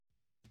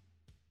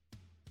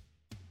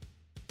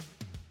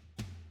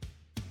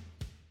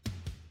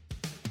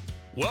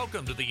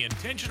Welcome to the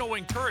Intentional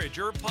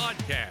Encourager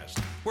podcast,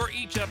 where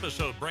each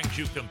episode brings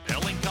you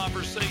compelling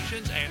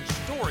conversations and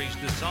stories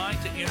designed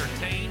to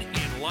entertain,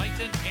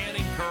 enlighten, and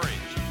encourage.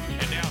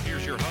 And now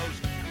here's your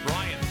host,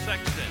 Brian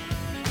Sexton.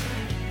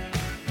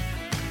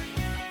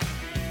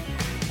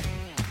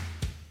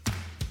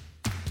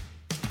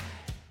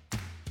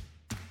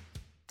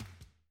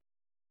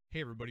 Hey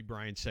everybody,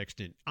 Brian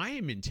Sexton. I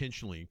am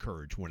intentionally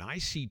encouraged when I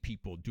see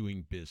people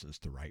doing business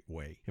the right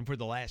way. And for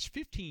the last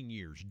 15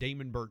 years,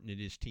 Damon Burton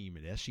and his team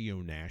at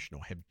SEO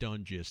National have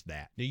done just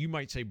that. Now you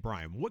might say,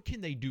 Brian, what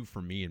can they do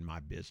for me in my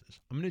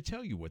business? I'm going to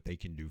tell you what they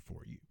can do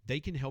for you.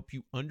 They can help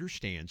you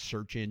understand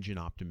search engine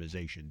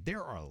optimization.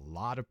 There are a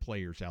lot of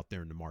players out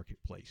there in the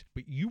marketplace,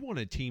 but you want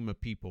a team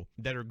of people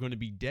that are going to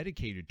be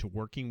dedicated to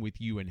working with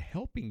you and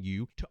helping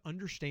you to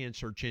understand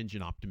search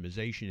engine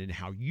optimization and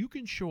how you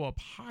can show up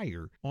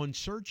higher on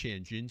search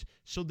engines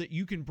so that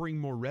you can bring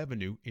more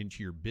revenue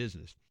into your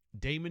business.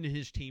 Damon and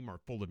his team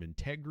are full of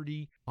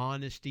integrity,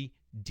 honesty,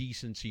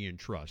 decency, and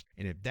trust.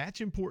 And if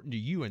that's important to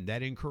you and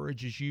that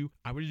encourages you,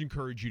 I would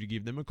encourage you to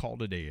give them a call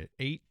today at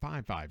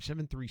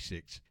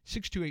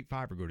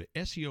 855-736-6285 or go to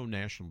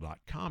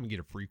SEOnational.com and get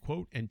a free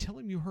quote and tell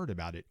them you heard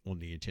about it on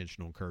the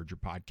Intentional Encourager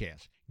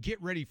podcast.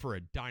 Get ready for a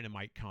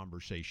dynamite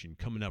conversation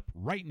coming up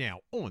right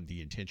now on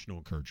the Intentional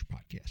Encourager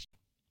podcast.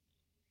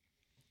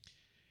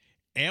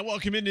 And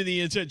welcome into the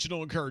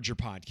Intentional Encourager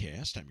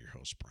podcast. I'm your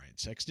host, Brian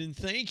Sexton.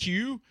 Thank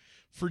you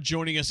for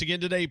joining us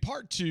again today.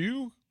 Part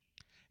two,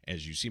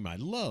 as you see my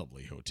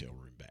lovely hotel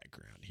room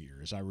background here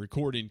as I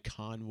record in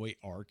Conway,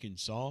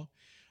 Arkansas.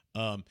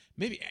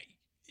 Maybe,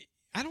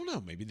 I don't know,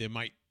 maybe they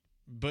might,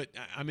 but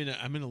I'm in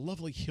a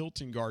lovely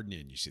Hilton Garden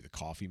Inn. You see the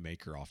coffee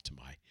maker off to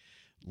my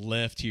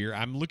left here.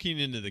 I'm looking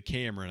into the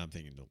camera and I'm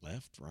thinking, the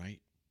left, right?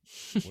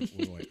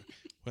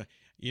 What,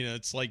 you know,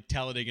 it's like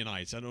Talladega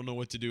Nights. I don't know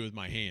what to do with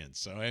my hands.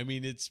 So, I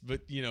mean,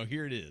 but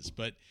here it is.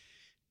 But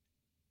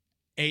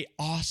a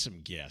awesome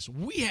guest.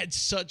 We had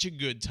such a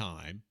good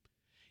time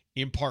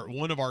in part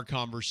one of our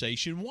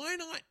conversation. Why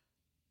not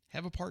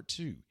have a part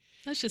two?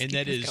 Let's just and keep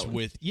that this is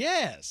going.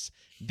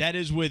 that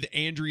is with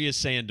Andrea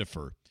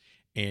Sandefu.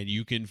 And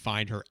you can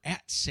find her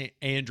at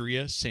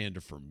Andrea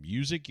Sandefu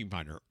Music. You can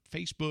find her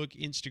Facebook,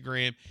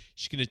 Instagram.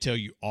 She's going to tell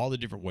you all the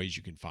different ways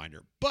you can find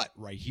her. But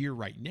right here,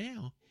 right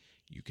now,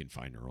 you can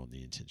find her on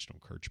the Intentional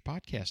Encourager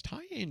podcast.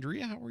 Hi,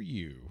 Andrea. How are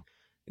you?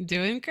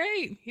 Doing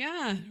great.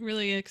 Yeah.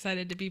 Really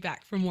excited to be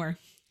back for more.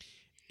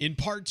 In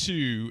part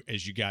two,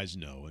 as you guys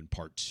know,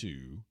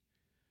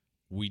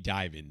 we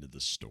dive into the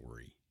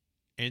story.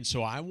 And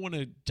so I want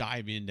to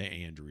dive into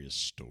Andrea's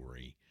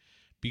story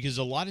because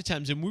a lot of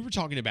times, and we were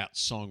talking about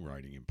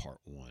songwriting in part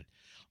one,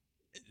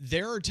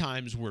 there are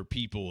times where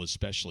people,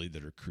 especially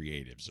that are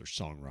creatives or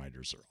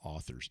songwriters or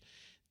authors,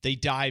 they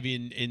dive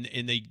in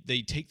and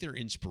they take their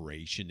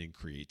inspiration and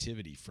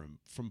creativity from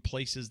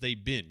places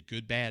they've been,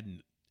 good,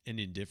 bad, and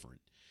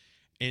indifferent.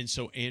 And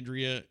so,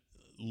 Andrea,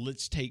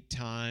 let's take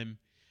time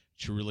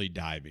to really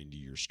dive into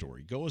your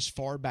story. Go as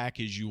far back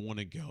as you want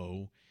to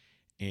go,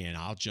 and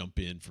I'll jump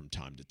in from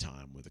time to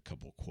time with a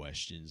couple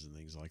questions and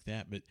things like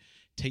that. But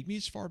take me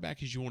as far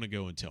back as you want to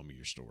go and tell me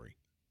your story.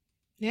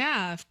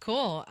 Yeah,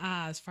 cool.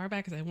 As far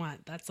back as I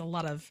want. That's a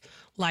lot of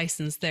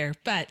license there.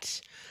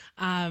 But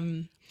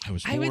I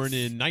was born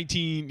in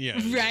 19, yeah.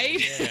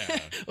 Right? Yeah.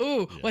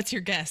 Ooh, Yeah. What's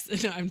your guess?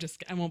 No, I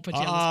won't put you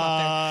on the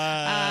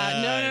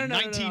spot there. No.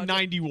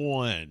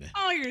 1991.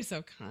 Oh, you're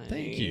so kind.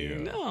 Thank you.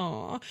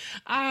 No.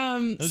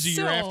 That was a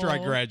year after I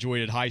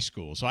graduated high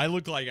school. So I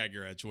look like I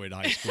graduated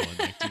high school in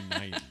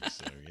 1990.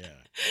 So,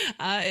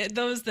 yeah.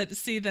 Those that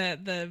see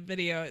the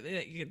video,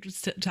 you can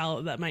just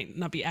tell that might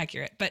not be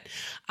accurate. But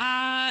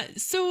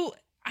so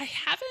I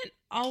haven't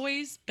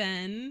always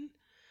been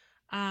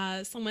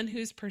someone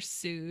who's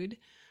pursued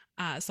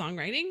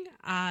songwriting.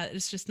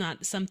 It's just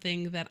not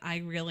something that I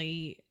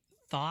really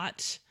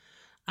thought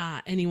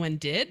anyone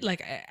did.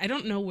 Like, I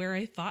don't know where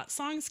I thought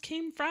songs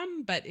came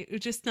from, but it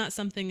was just not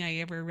something I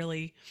ever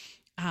really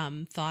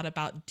thought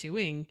about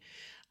doing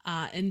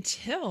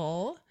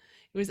until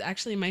it was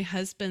actually my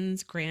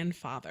husband's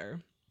grandfather,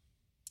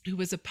 who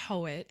was a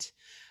poet.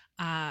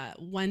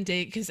 One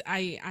day, because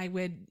I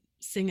would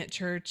sing at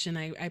church and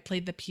I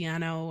played the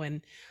piano,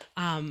 and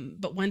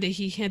but one day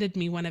he handed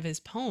me one of his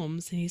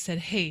poems and he said,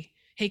 hey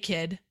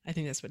kid, I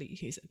think that's what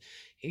he said.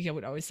 He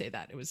would always say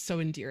that. It was so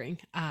endearing.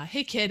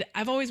 Hey kid,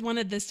 I've always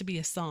wanted this to be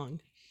a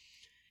song.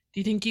 Do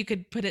you think you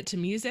could put it to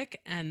music?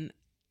 And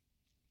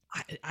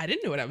I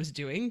didn't know what I was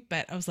doing,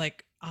 but I was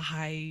like,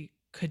 I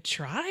could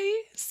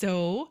try.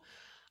 So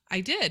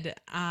I did.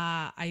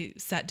 I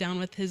sat down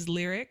with his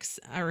lyrics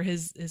or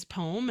his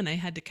poem, and I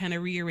had to kind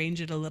of rearrange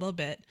it a little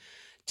bit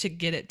to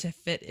get it to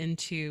fit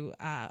into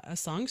a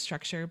song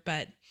structure.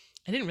 But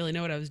I didn't really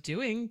know what I was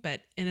doing,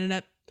 but ended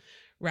up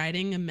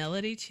writing a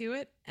melody to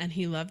it, and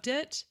he loved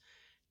it.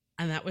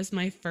 And that was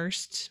my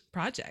first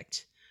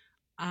project.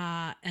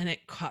 And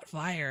it caught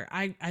fire.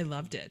 I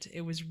loved it.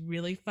 It was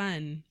really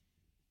fun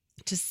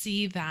to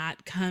see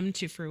that come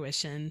to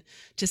fruition,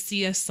 to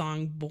see a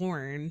song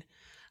born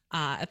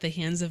at the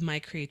hands of my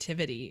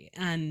creativity,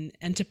 and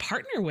to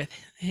partner with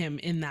him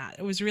in that.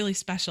 It was really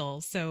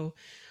special. So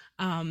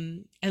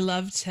I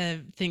love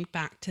to think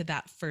back to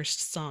that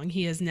first song.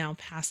 He has now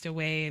passed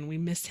away, and we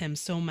miss him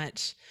so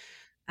much.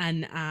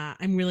 And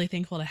I'm really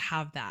thankful to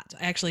have that.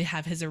 I actually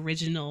have his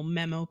original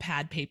memo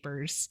pad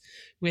papers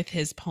with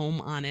his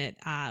poem on it,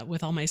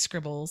 with all my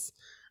scribbles.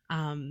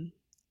 And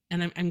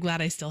I'm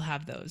glad I still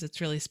have those.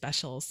 It's really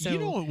special. So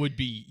it would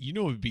be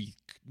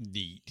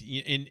neat.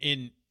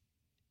 And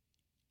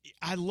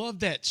I love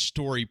that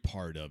story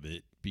part of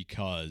it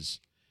because,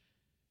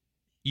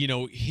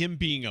 him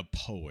being a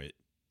poet,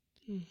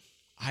 and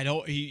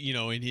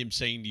him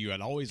saying to you, I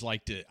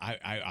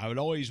would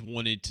always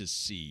wanted to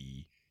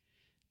see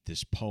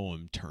this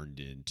poem turned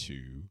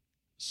into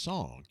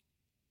song.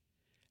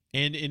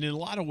 And in a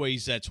lot of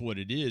ways, that's what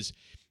it is.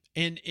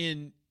 And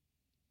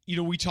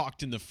we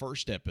talked in the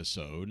first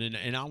episode,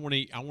 and I want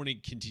to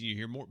continue to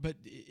hear more, but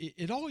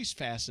it always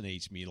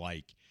fascinates me.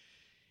 Like,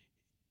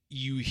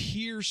 you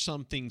hear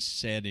something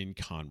said in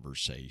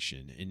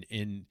conversation,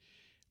 and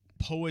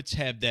poets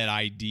have that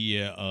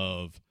idea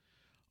of,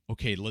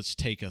 okay, let's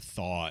take a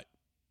thought.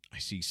 I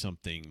see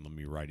something, let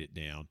me write it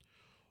down.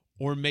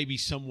 Or maybe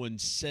someone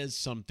says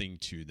something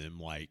to them,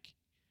 like,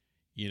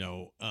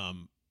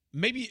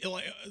 maybe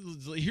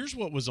here's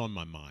what was on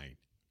my mind.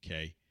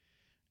 Okay.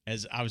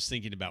 As I was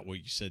thinking about what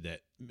you said,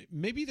 that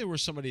maybe there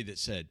was somebody that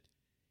said,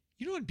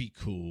 it'd be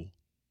cool.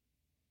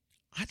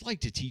 I'd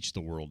like to teach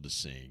the world to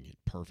sing in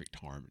perfect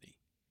harmony.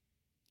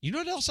 You know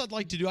what else I'd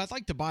like to do? I'd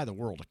like to buy the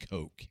world a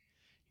Coke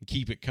and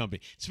keep it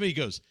company. Somebody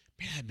goes,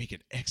 man, I'd make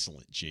an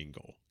excellent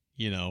jingle,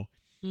 And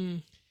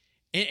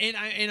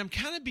I'm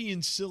kind of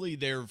being silly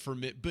there for a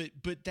minute, but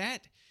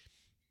that's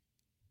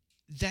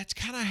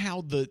kind of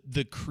how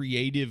the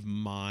creative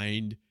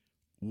mind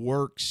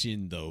works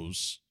in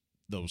those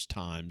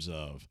times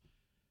of,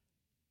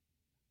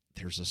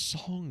 there's a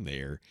song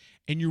there,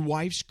 and your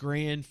wife's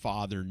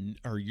grandfather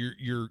or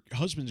your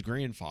husband's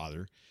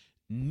grandfather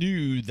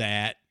knew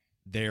that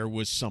there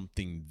was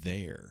something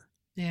there.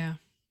 Yeah.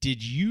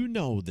 Did you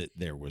know that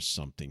there was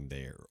something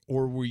there,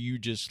 or were you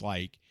just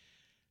like,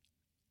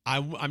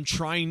 I'm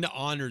trying to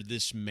honor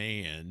this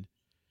man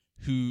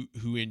who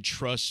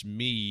entrusts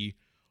me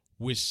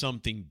with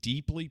something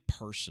deeply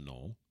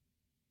personal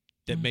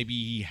that maybe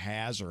he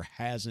has or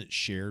hasn't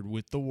shared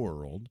with the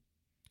world,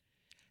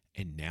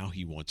 and now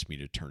he wants me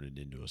to turn it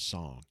into a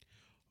song?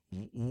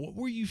 What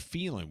were you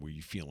feeling? Were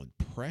you feeling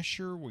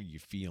pressure? Were you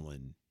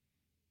feeling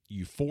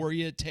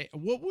euphoria?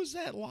 What was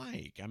that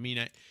like? I mean,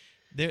 I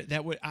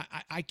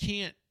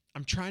can't.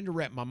 I'm trying to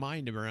wrap my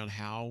mind around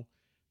how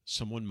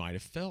someone might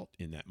have felt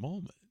in that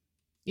moment.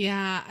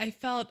 Yeah, I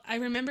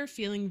remember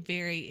feeling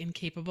very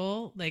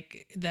incapable,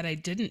 like that I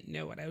didn't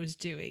know what I was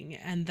doing,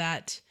 and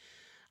that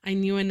I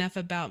knew enough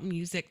about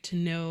music to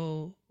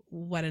know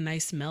what a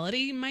nice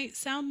melody might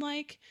sound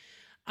like.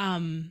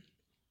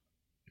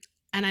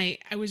 And I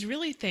was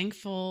really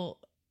thankful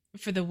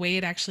for the way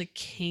it actually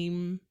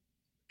came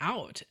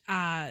out.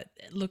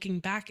 Looking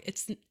back,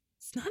 it's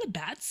not a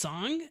bad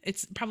song.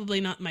 It's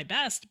probably not my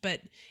best,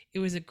 but it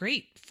was a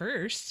great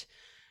first.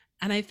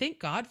 And I thank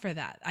God for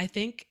that. I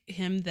thank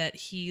him that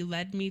he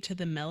led me to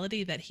the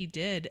melody that he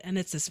did. And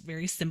it's this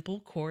very simple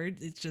chord.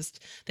 It's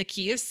just the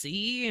key of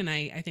C. And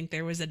I think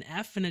there was an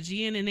F and a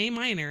G and an A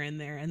minor in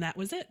there. And that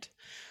was it.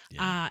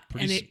 Yeah,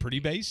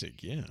 pretty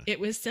basic. Yeah. It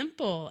was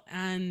simple.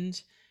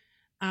 And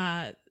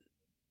the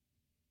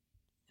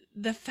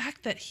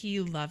fact that he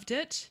loved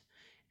it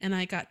and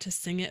I got to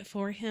sing it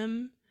for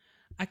him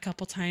a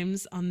couple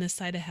times on this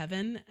side of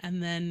heaven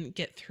and then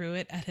get through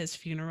it at his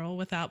funeral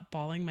without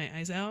bawling my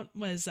eyes out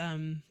was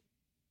a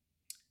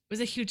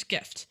huge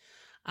gift.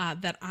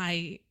 That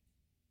I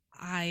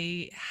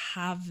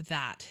have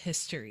that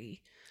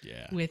history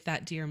with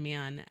that dear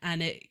man.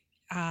 And it,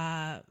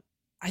 I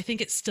think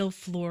it still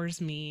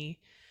floors me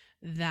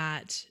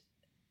that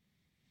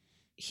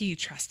he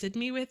trusted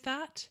me with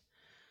that.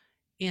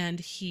 And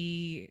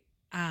he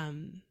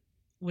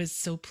was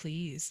so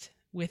pleased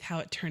with how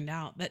it turned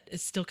out that it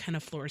still kind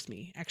of floors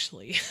me,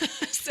 actually.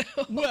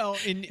 Well,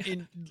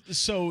 and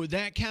so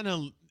that kind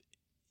of,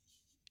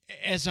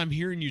 as I'm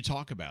hearing you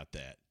talk about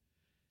that,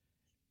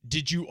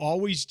 did you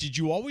always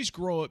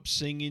grow up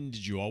singing?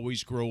 Did you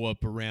always grow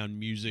up around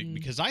music?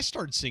 Because I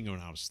started singing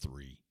when I was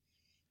 3.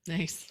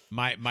 Nice.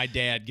 My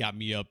dad got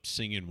me up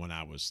singing when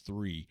I was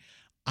 3.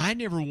 I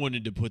never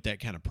wanted to put that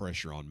kind of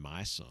pressure on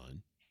my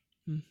son.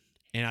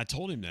 And I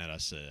told him that. I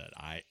said,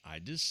 I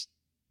just,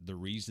 the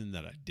reason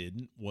that I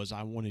didn't was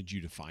I wanted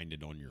you to find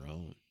it on your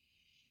own.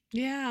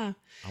 Yeah.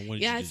 I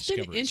wanted you to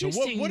discover it. So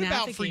what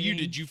about for you?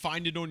 Did you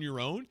find it on your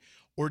own,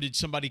 or did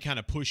somebody kind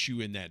of push you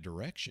in that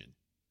direction?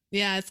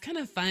 Yeah, it's kind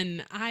of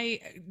fun.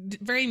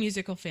 Very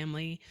musical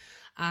family.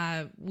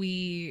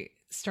 We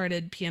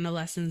started piano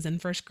lessons in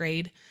first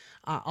grade.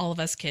 All of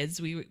us kids,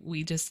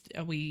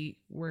 we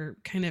were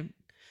kind of,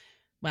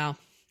 well,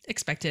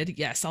 expected.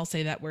 Yes, I'll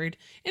say that word.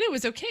 And it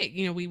was okay.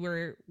 You know, we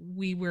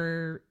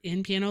were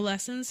in piano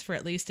lessons for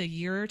at least a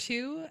year or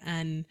two.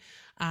 And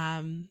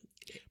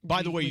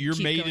by the way, your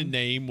maiden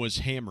name was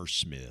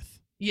Hammersmith.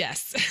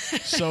 Yes.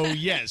 So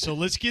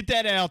let's get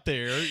that out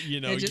there.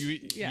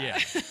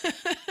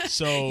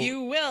 So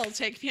you will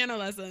take piano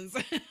lessons.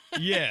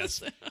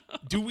 Yes.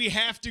 Do we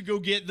have to go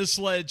get the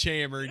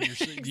sledgehammer? And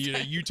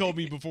Exactly. you told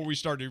me before we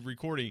started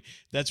recording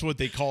that's what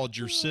they called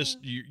your sister.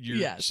 Your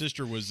Yes.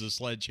 sister was the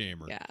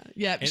sledgehammer.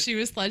 Yeah. And She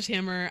was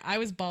sledgehammer. I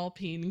was ball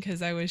peen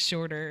because I was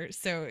shorter,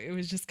 so it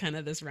was just kind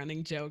of this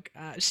running joke.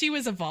 She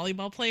was a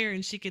volleyball player,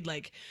 and she could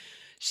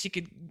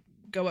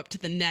go up to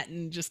the net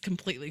and just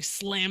completely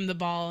slam the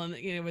ball,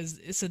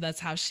 and so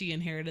that's how she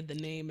inherited the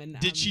name. And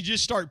did she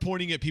just start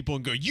pointing at people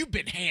and go, "You've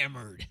been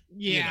hammered"?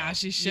 Yeah,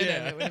 she should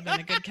have. It would have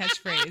been a good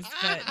catchphrase.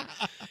 But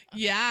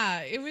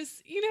yeah, it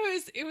was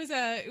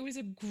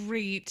a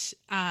great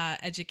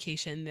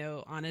education,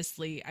 though.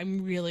 Honestly,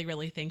 I'm really,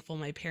 really thankful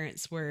my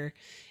parents were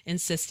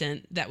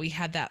insistent that we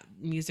had that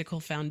musical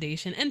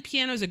foundation, and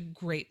piano is a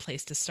great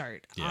place to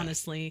start. Yeah.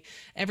 Honestly,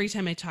 every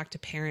time I talk to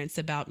parents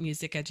about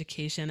music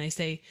education, I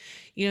say,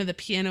 the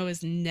piano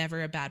is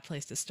never a bad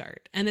place to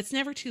start, and it's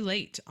never too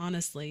late,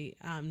 honestly,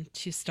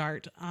 to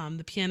start.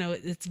 The piano,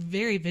 it's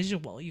very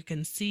visual. You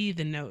can see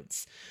the notes.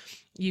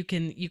 You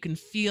can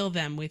feel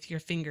them with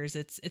your fingers.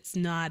 It's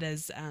not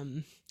as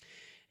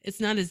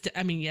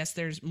yes,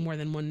 there's more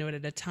than one note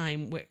at a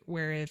time,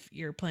 where if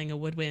you're playing a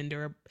woodwind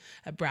or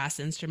a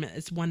brass instrument,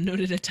 it's one note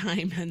at a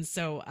time. And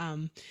so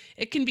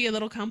it can be a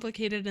little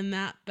complicated in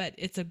that, but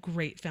it's a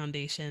great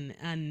foundation.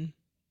 And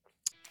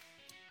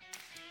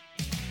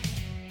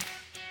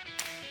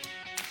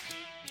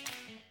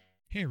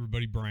hey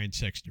everybody, Brian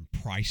Sexton.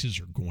 Prices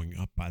are going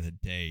up by the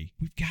day.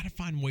 We've got to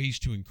find ways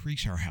to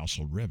increase our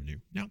household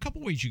revenue. Now, a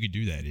couple ways you could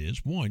do that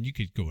is, one, you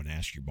could go and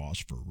ask your boss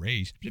for a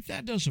raise. But if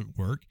that doesn't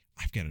work,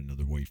 I've got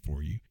another way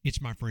for you.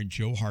 It's my friend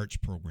Joe Hart's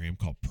program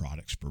called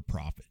Products for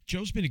Profit.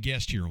 Joe's been a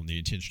guest here on the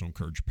Intentional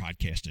Encourager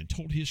podcast and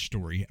told his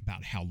story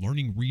about how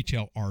learning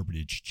retail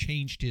arbitrage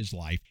changed his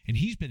life, and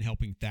he's been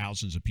helping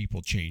thousands of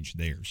people change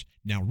theirs.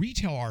 Now,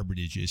 retail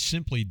arbitrage is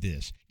simply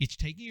this. It's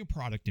taking a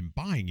product and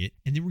buying it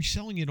and then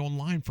reselling it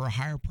online for a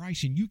higher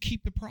price, and you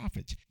keep the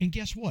profits. And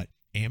guess what?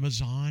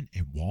 Amazon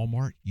and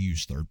Walmart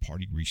use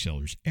third-party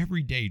resellers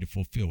every day to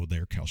fulfill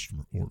their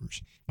customer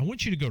orders. I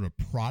want you to go to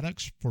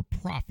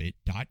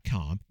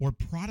productsforprofit.com or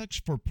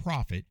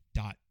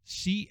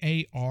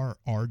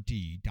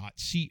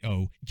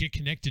productsforprofit.carrd.co. Get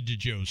connected to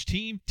Joe's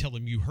team. Tell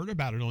him you heard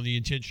about it on the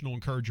Intentional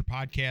Encourager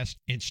podcast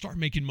and start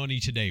making money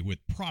today with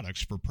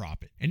Products for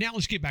Profit. And now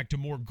let's get back to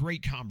more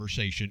great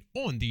conversation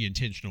on the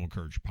Intentional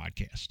Encourager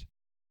podcast.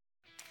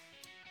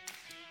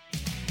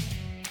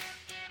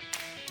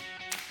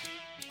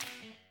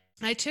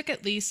 I took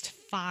at least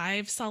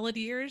 5 solid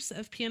years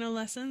of piano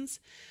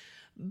lessons,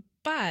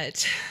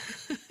 but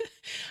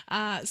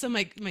so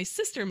my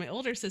sister, my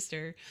older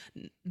sister,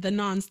 the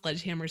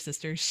non-sledgehammer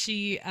sister,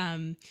 she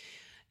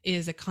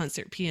is a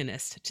concert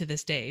pianist to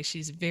this day.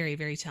 She's very,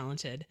 very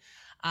talented.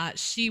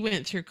 She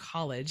went through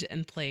college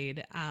and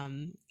played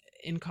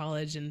in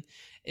college, and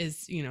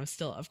is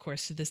still, of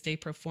course, to this day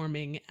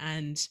performing,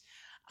 and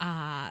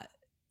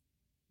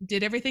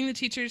did everything the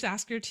teachers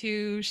asked her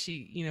to.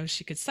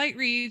 She could sight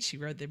read. She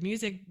wrote the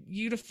music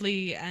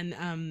beautifully.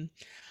 And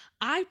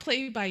I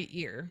play by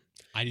ear.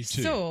 I do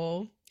too.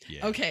 So,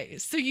 yeah. Okay.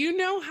 So you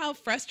know how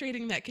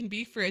frustrating that can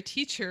be for a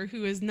teacher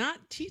who is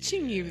not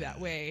teaching you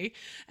that way.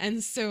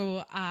 And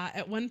so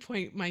at one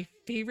point, my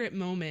favorite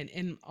moment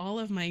in all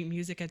of my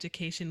music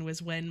education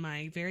was when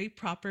my very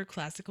proper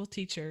classical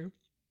teacher,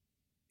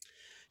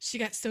 she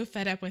got so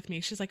fed up with me.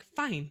 She's like,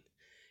 fine,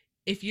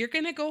 if you're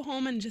going to go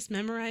home and just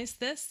memorize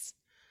this,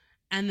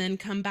 and then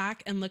come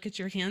back and look at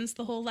your hands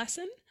the whole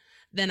lesson,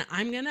 then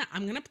I'm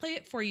gonna play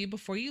it for you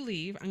before you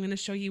leave. I'm gonna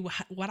show you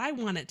what I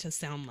want it to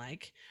sound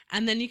like,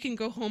 and then you can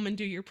go home and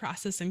do your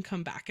process and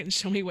come back and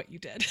show me what you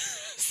did.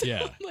 So,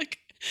 yeah,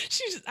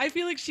 I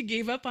feel like she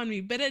gave up on me,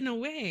 but in a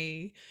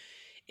way,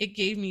 it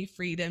gave me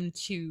freedom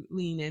to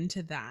lean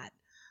into that,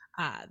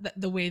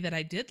 the way that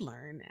I did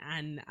learn,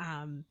 and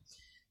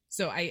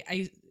so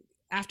I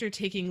after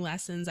taking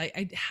lessons,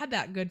 I had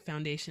that good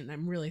foundation.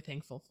 I'm really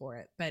thankful for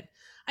it. But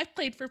I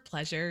played for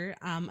pleasure.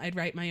 I'd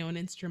write my own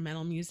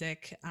instrumental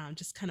music,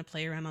 just kind of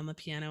play around on the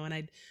piano. And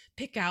I'd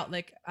pick out,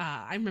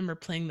 I remember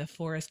playing the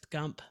Forrest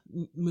Gump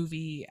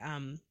movie,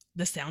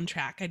 the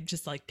soundtrack. I'd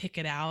just pick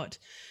it out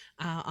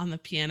on the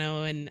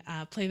piano and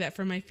play that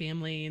for my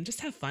family and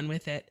just have fun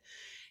with it.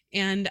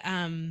 And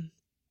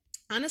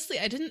honestly,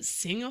 I didn't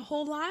sing a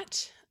whole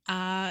lot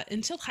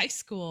until high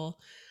school.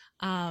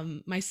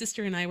 My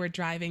sister and I were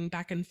driving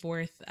back and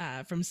forth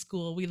from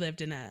school. We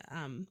lived in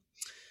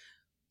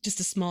just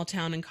a small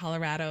town in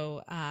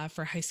Colorado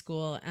for high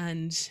school,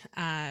 and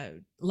a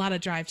lot of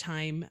drive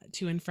time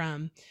to and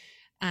from.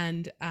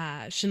 And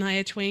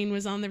Shania Twain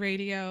was on the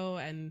radio,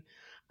 and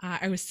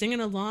I was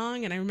singing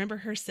along, and I remember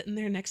her sitting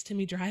there next to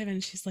me driving,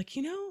 and she's like,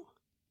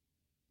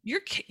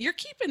 you're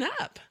keeping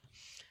up.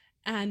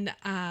 And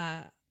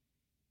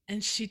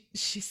she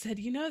said,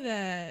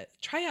 the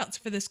tryouts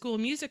for the school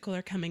musical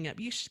are coming up.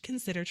 You should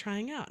consider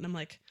trying out. And I'm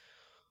like,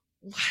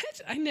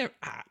 what? I never,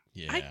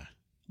 yeah.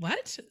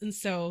 What? And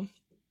so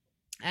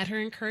at her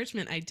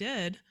encouragement, I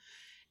did.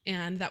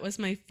 And that was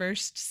my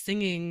first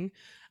singing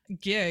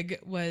gig,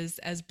 was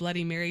as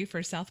Bloody Mary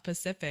for South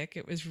Pacific.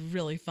 It was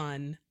really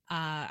fun.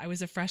 I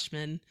was a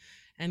freshman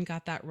and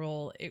got that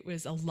role. It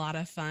was a lot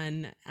of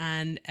fun.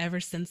 And ever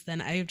since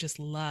then, I have just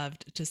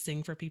loved to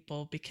sing for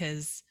people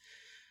because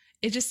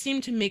it just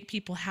seemed to make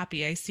people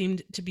happy. I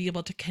seemed to be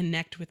able to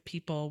connect with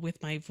people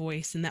with my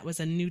voice. And that was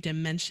a new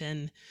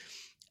dimension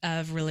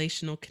of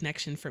relational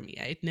connection for me.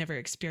 I'd never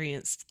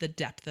experienced the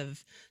depth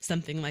of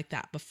something like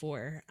that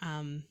before.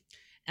 And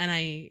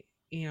I,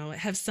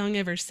 have sung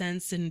ever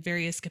since in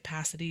various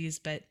capacities,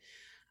 but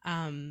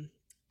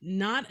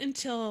not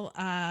until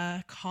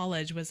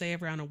college was I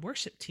ever on a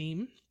worship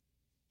team.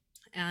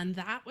 And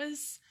that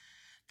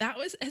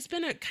has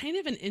been a kind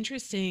of an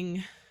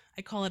interesting,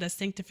 I call it a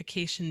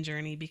sanctification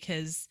journey,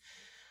 because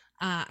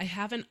I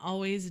haven't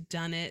always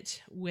done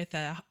it with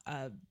a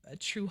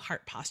true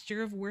heart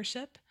posture of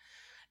worship.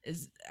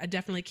 I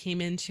definitely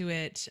came into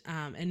it,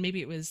 and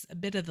maybe it was a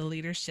bit of the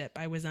leadership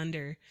I was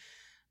under,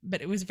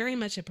 but it was very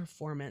much a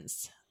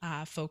performance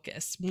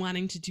focus,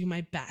 wanting to do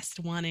my best,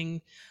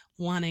 wanting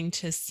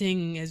to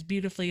sing as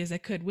beautifully as I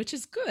could, which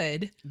is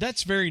good.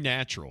 That's very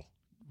natural,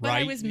 but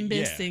right? I was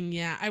missing,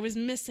 I was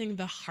missing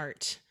the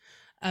heart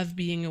of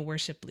being a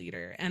worship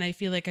leader. And I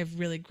feel like I've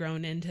really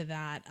grown into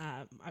that.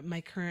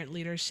 My current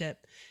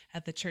leadership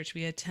at the church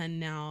we attend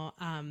now,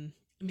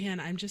 man,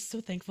 I'm just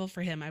so thankful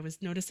for him. I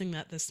was noticing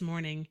that this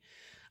morning.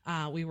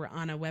 We were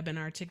on a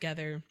webinar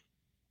together,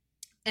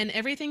 and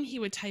everything he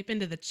would type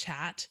into the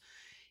chat,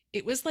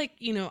 it was like,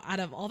 out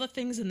of all the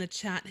things in the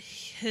chat,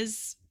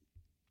 his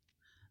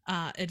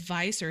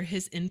advice or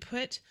his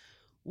input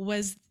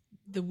was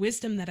the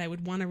wisdom that I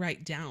would want to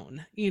write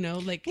down,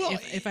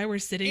 if I were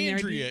sitting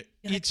Andrea,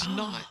 there. It's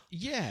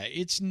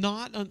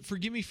not,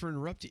 forgive me for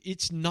interrupting.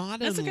 It's not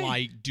That's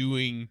unlike okay.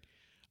 doing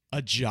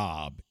a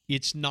job.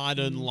 It's not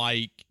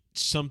unlike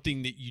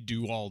something that you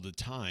do all the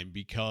time,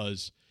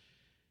 because,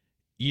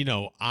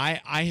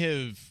 I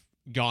have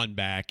gone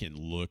back and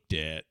looked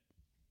at,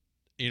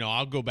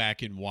 I'll go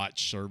back and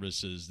watch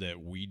services that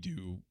we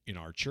do in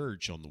our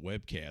church on the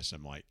webcast.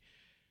 I'm like,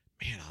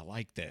 man, I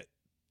like that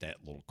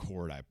little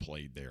chord I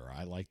played there.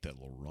 I like that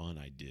little run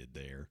I did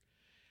there.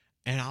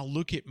 And I'll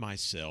look at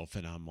myself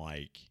and I'm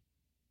like,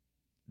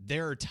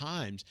 there are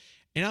times,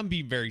 and I'm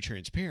being very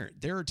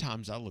transparent, there are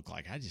times I look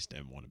like I just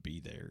didn't want to be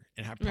there.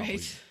 And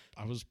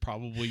I was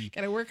probably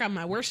got to work on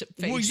my worship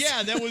face. Well,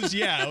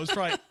 yeah, I was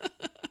probably,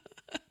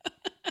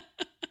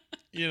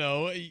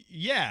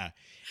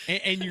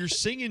 and you're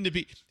singing to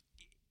be,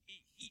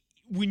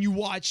 when you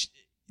watch,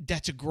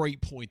 that's a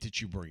great point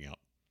that you bring up.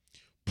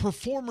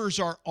 Performers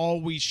are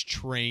always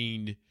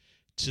trained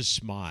to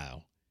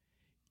smile.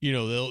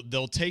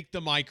 They'll take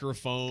the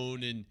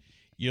microphone and,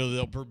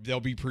 they'll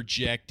be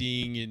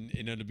projecting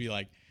and it'll be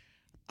like,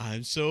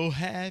 I'm so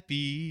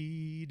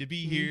happy to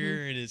be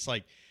here. And it's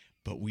like,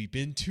 but we've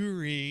been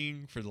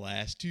touring for the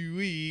last 2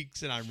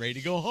 weeks and I'm ready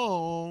to go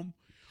home.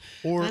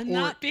 Or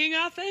not being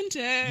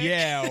authentic.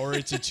 Yeah, or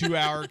it's a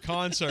 2-hour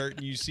concert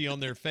and you see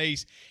on their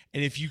face,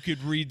 and if you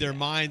could read their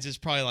minds, it's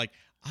probably like,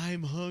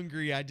 I'm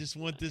hungry. I just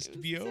want this to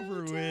be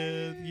over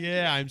with.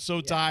 Yeah, I'm so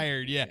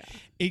tired. Yeah,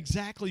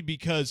 exactly,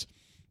 because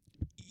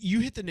you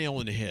hit the nail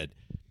on the head.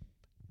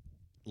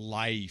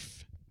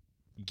 Life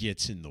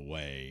gets in the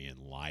way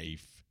and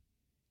life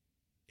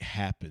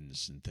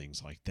happens and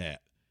things like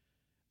that.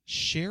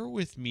 Share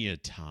with me a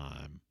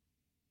time,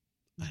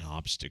 an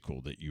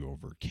obstacle that you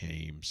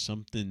overcame,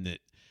 something that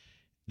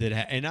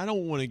and I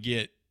don't want to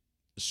get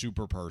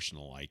super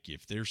personal. Like,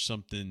 if there's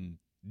something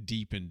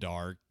deep and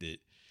dark that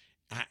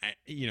I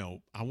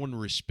want to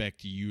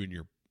respect you and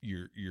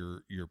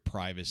your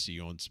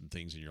privacy on some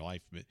things in your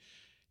life, but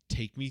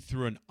take me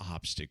through an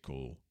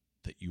obstacle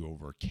that you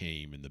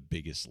overcame and the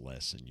biggest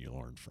lesson you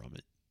learned from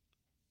it.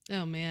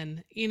 Oh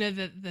man.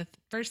 The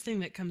first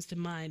thing that comes to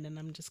mind, and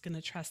I'm just going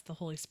to trust the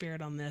Holy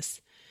Spirit on this.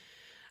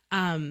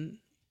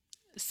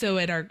 So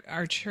at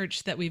our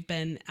church that we've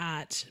been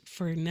at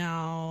for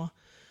now,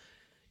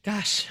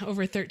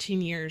 over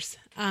 13 years.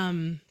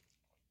 And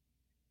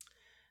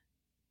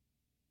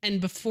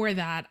before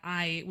that,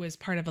 I was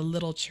part of a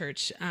little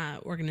church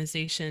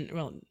organization.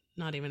 Well,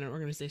 not even an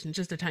organization,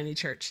 just a tiny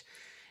church.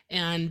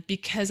 And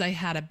because I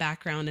had a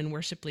background in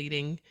worship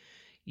leading,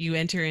 you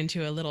enter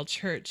into a little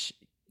church,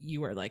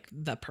 you are like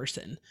the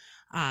person.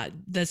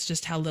 That's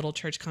just how little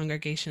church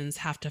congregations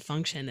have to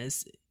function,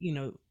 is,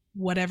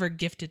 whatever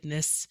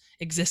giftedness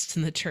exists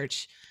in the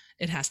church,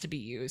 it has to be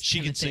used. She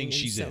can sing,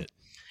 she's it.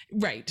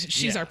 Right.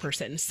 She's our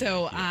person.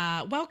 So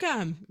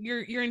welcome.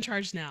 You're in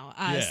charge now.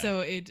 So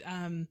it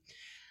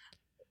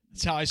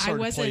that's how I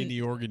started playing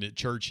the organ at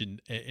church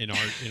in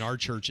our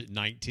church at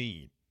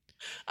 19.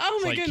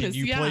 Oh my goodness!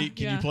 Can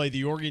you play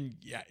the organ?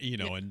 Yeah,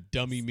 and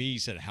dummy me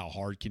said, "How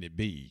hard can it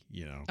be?"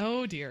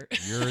 Oh dear.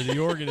 You're the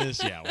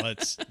organist. Yeah, well,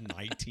 that's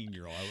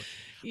 19-year-old.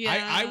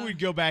 Yeah. I would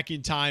go back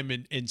in time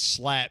and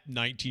slap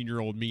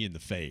 19-year-old me in the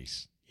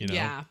face. You know,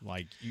 Yeah.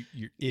 like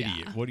you're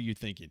idiot. Yeah. What are you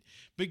thinking?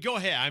 But go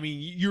ahead. I mean,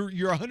 you're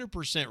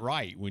 100%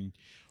 right. When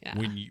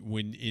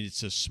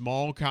it's a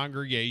small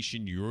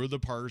congregation, you're the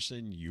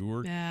person.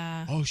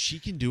 Oh, she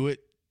can do it.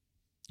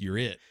 You're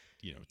it.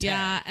 You know. Tag.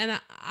 Yeah, and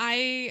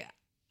I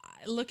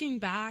looking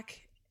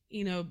back,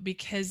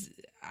 because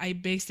I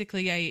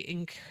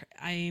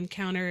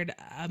encountered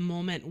a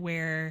moment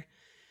where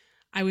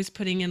I was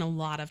putting in a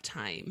lot of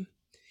time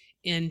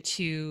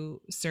into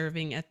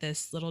serving at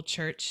this little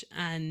church,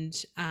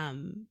 and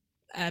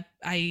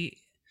I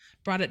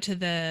brought it to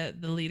the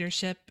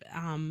leadership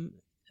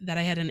that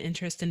I had an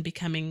interest in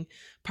becoming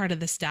part of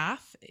the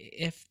staff,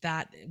 if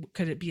that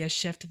could it be a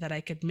shift that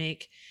I could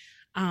make.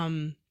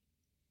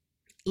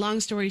 Long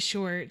story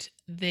short,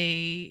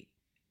 they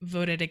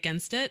voted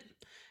against it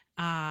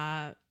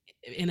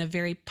in a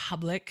very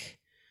public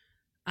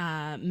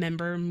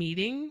member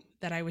meeting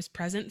that I was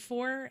present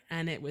for,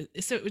 and it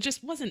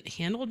just wasn't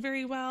handled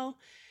very well.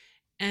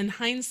 And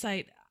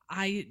hindsight,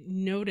 I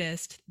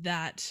noticed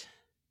that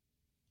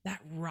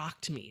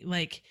rocked me.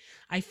 Like,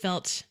 I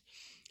felt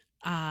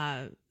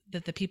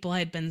that the people I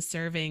had been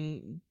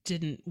serving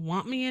didn't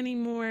want me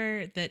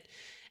anymore,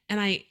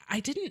 and I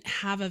didn't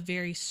have a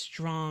very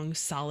strong,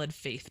 solid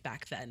faith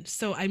back then.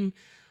 So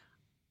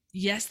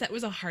yes, that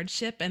was a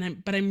hardship,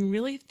 but I'm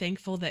really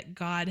thankful that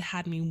God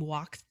had me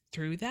walk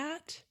through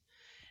that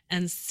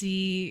and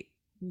see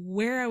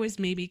where I was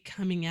maybe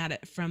coming at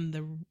it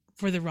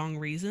for the wrong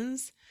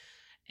reasons,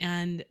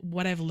 and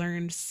what I've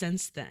learned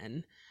since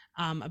then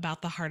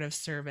about the heart of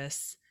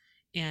service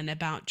and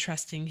about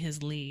trusting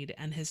his lead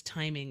and his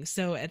timing.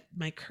 So at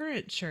my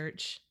current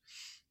church,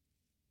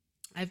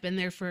 I've been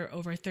there for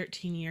over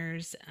 13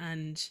 years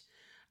and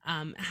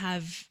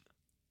have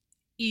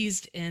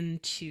eased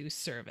into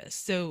service.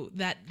 So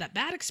that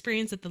bad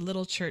experience at the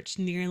little church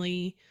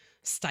nearly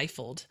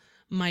stifled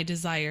my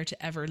desire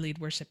to ever lead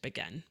worship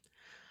again,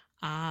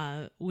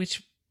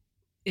 which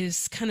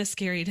is kind of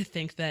scary to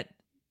think that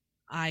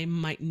I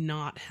might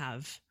not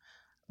have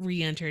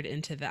re-entered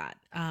into that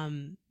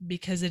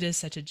because it is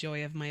such a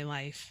joy of my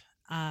life.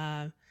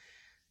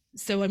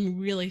 So I'm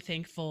really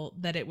thankful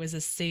that it was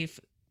a safe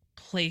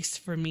place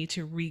for me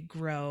to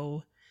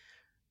regrow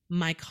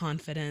my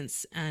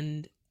confidence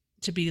and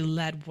to be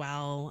led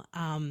well.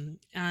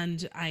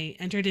 And I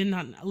entered in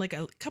on like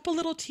a couple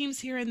little teams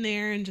here and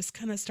there and just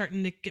kind of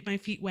starting to get my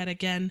feet wet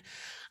again.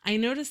 I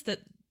noticed that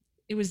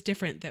it was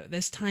different though.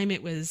 This time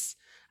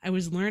I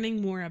was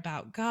learning more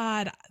about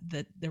God.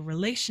 The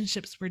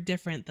relationships were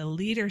different. The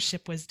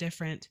leadership was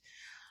different.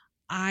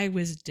 I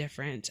was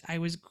different. I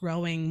was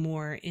growing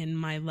more in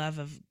my love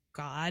of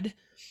God,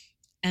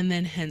 and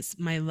then hence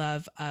my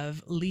love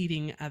of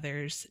leading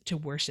others to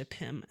worship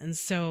him. And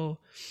so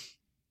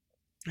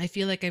I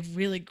feel like I've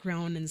really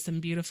grown in some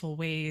beautiful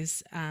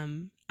ways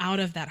out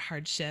of that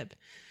hardship.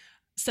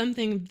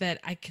 Something that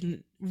I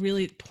can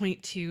really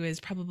point to is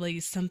probably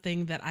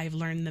something that I've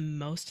learned the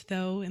most,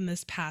 though, in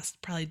this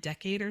past probably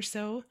decade or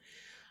so.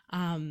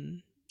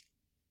 And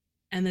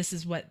this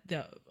is what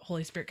the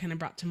Holy Spirit kind of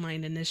brought to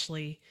mind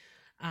initially,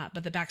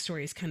 but the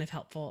backstory is kind of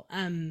helpful.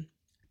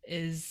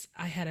 Is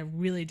I had a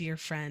really dear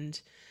friend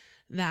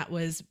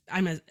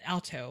I'm an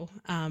alto.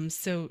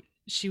 So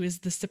she was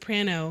the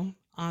soprano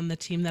on the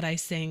team that I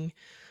sang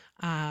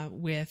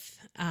with.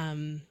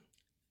 I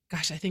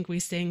think we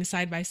sang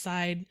side by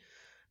side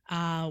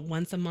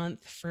once a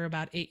month for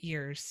about 8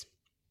 years.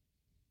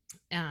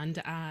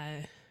 And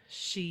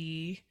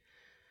she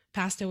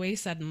passed away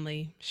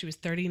suddenly. She was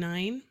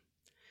 39,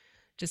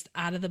 just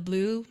out of the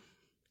blue,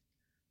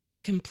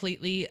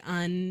 completely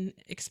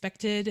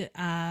unexpected.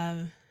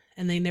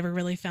 And they never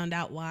really found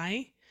out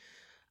why.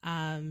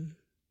 That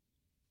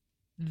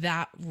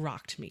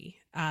rocked me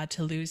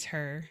to lose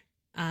her.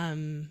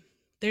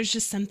 There's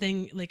just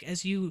something like,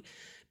 as you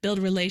build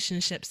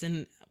relationships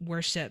in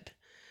worship,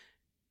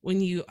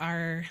 when you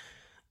are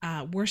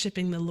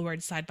worshiping the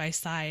Lord side by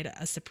side,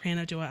 a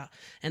soprano to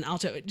an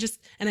alto,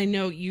 and I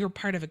know you're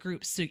part of a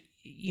group, so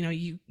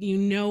you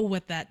know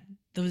what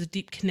those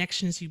deep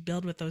connections you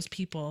build with those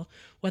people,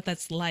 what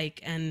that's like.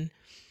 And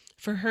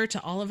for her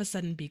to all of a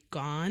sudden be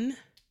gone,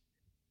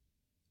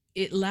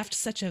 it left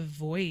such a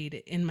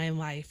void in my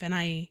life, and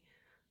I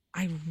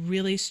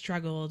really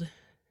struggled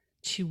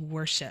to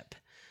worship.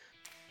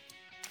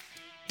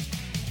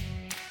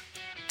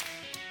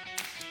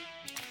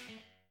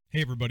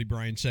 Hey everybody,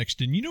 Brian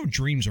Sexton. You know,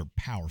 dreams are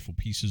powerful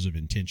pieces of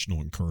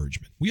intentional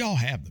encouragement. We all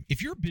have them.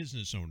 If you're a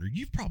business owner,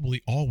 you've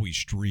probably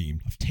always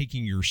dreamed of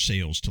taking your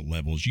sales to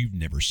levels you've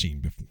never seen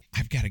before.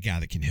 I've got a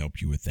guy that can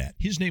help you with that.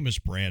 His name is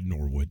Brad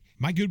Norwood.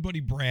 My good buddy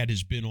Brad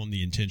has been on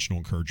the Intentional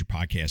Encourager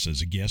podcast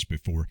as a guest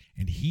before,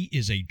 and he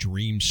is a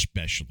dream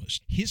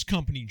specialist. His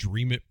company,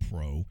 Dream It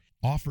Pro,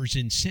 offers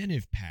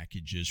incentive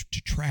packages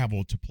to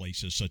travel to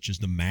places such as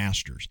the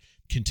Masters,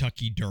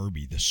 Kentucky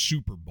Derby, the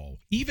Super Bowl,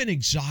 even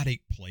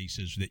exotic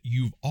places that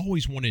you've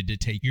always wanted to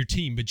take your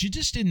team, but you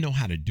just didn't know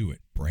how to do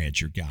it.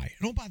 Brad's your guy.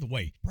 And oh, by the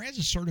way, Brad's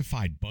a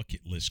certified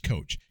bucket list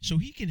coach, so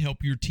he can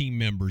help your team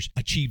members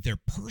achieve their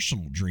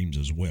personal dreams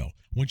as well.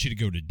 I want you to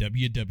go to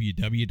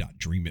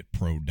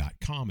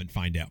www.dreamitpro.com and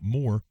find out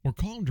more, or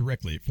call him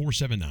directly at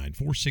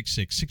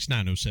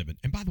 479-466-6907.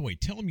 And by the way,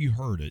 tell him you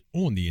heard it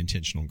on the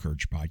Intentional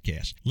Encourager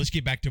podcast. Let's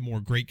get back to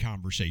more great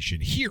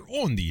conversation here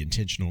on the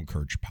Intentional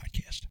Encourager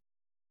podcast.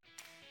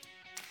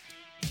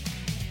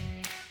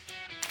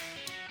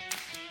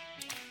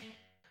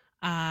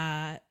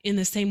 In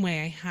the same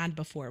way I had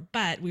before.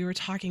 But we were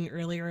talking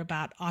earlier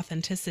about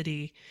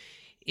authenticity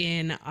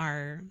in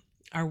our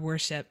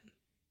worship.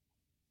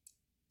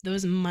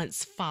 Those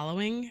months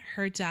following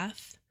her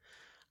death,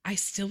 I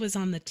still was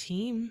on the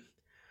team.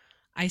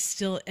 I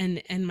still,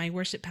 and my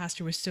worship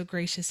pastor was so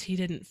gracious. He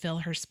didn't fill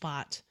her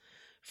spot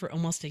for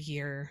almost a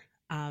year.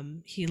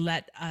 He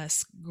let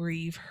us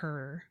grieve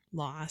her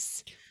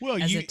loss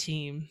as a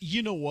team.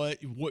 You know what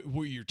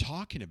you're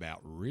talking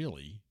about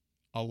really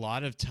a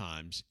lot of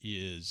times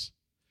is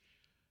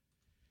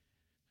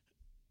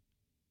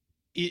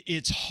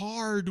it's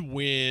hard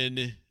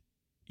when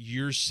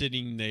you're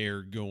sitting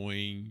there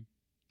going,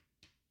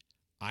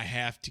 I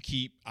have to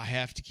keep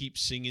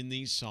singing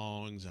these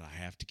songs and I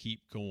have to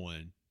keep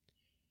going,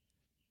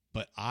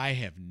 but I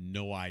have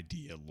no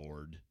idea,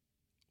 Lord,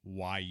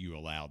 why you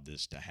allowed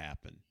this to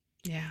happen.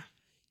 Yeah.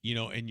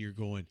 And you're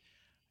going,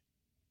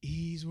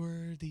 he's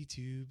worthy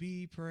to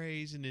be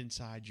praised, and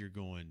inside you're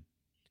going,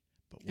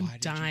 but why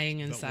did dying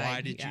you, inside. But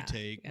why did you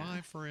take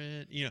my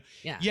friend?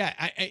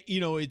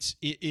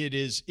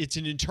 It's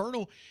an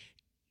internal,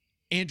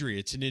 Andrea,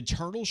 it's an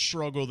internal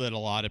struggle that a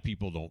lot of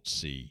people don't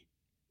see.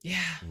 Yeah.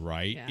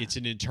 Right? Yeah. It's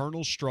an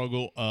internal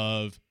struggle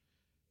of,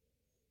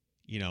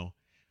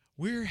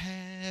 we're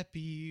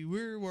happy,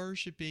 we're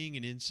worshiping,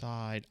 and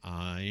inside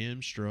I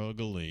am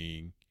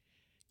struggling.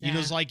 Yeah.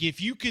 It's like if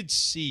you could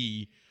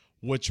see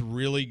what's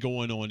really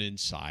going on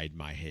inside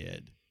my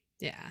head.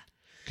 Yeah.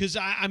 Because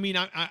I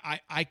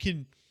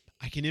can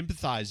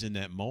empathize in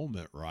that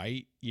moment,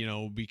 right?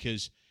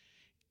 Because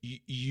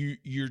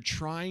you're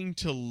trying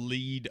to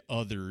lead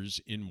others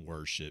in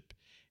worship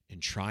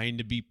and trying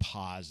to be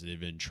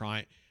positive and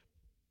but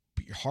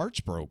your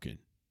heart's broken.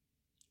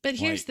 But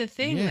here's the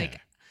thing,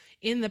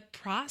 in the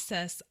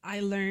process, I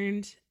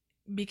learned,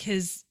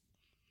 because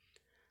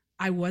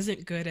I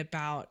wasn't good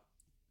about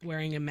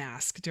wearing a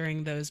mask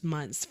during those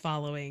months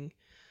following,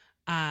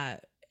 and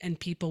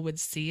people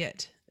would see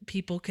it.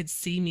 People could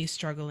see me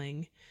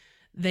struggling.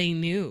 They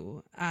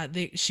knew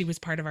she was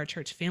part of our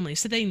church family,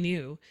 so they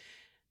knew.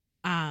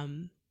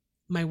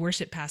 My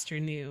worship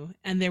pastor knew,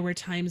 and there were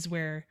times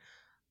where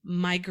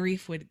my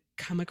grief would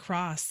come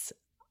across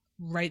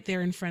right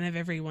there in front of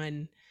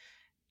everyone.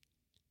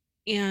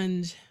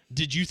 And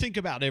did you think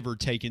about ever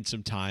taking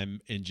some time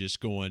and just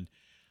going,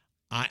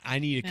 I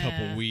need a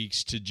couple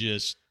weeks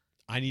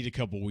I need a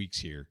couple weeks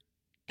here?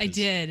 I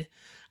did,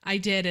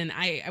 and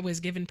I was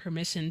given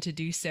permission to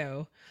do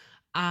so.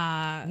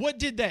 What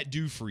did that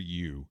do for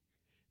you,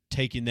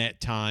 taking that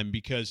time?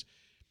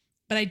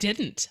 But I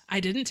didn't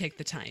take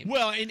the time.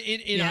 Well,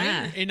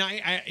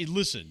 I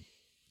listen,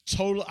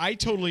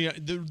 totally,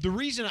 the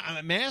reason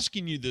I'm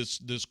asking you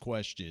this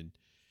question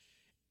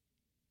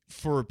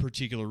for a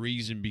particular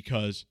reason,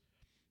 because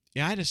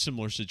I had a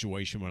similar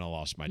situation when I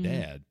lost my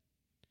dad.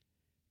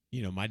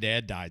 My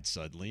dad died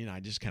suddenly, and I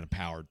just kind of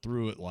powered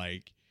through it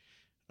like,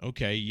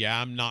 okay,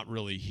 yeah, I'm not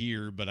really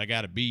here, but I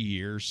got to be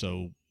here,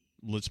 so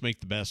let's make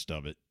the best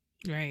of it.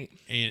 Right.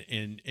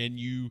 And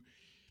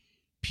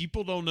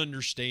people don't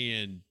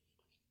understand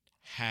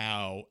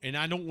how, and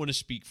I don't want to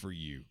speak for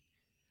you.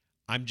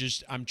 I'm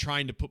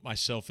trying to put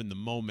myself in the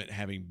moment,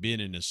 having been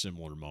in a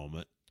similar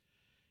moment.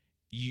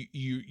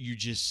 You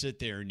just sit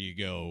there and you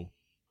go,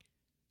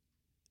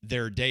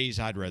 there are days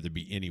I'd rather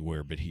be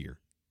anywhere but here.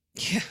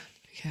 Yeah.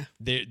 Yeah.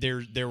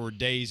 There were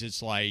days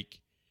it's like,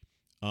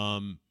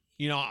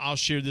 I'll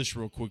share this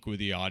real quick with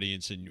the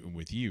audience and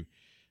with you.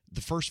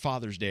 The first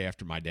Father's Day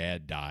after my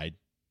dad died,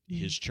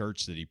 his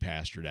church that he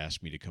pastored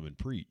asked me to come and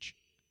preach.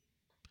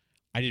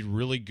 I did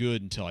really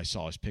good until I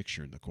saw his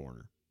picture in the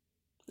corner.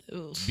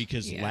 Oof,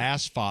 because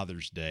last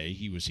Father's Day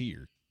he was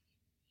here,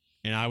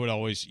 and I would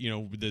always,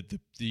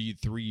 the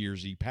 3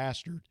 years he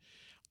pastored,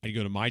 I'd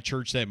go to my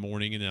church that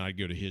morning, and then I'd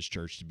go to his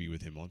church to be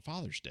with him on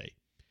Father's Day.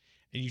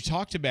 And you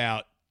talked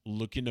about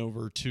looking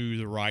over to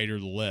the right or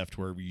the left,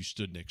 wherever you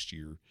stood next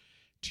to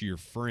your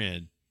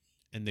friend,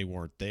 and they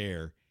weren't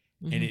there.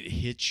 Mm-hmm. And it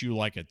hits you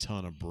like a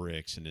ton of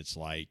bricks. And it's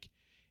like,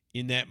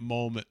 in that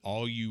moment,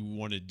 all you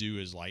want to do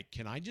is like,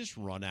 can I just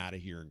run out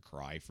of here and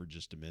cry for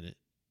just a minute?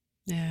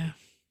 Yeah.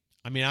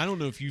 I mean, I don't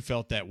know if you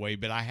felt that way,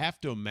 but I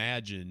have to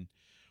imagine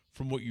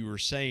from what you were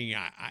saying,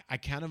 I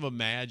kind of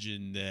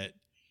imagine that,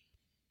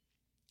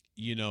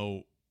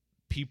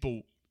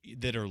 people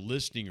that are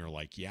listening are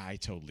like, yeah, I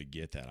totally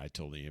get that. I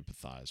totally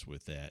empathize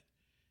with that.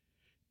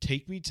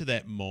 Take me to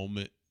that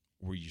moment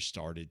where you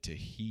started to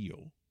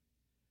heal,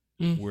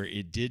 where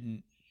it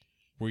didn't,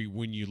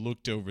 when you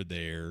looked over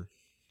there,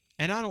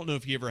 and I don't know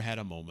if you ever had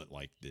a moment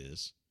like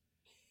this,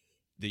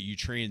 that you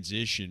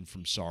transition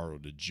from sorrow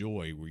to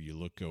joy, where you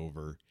look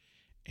over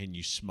and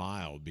you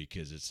smile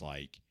because it's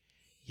like,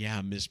 yeah,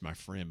 I miss my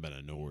friend, but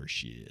I know where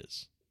she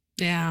is.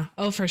 Yeah.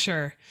 Oh, for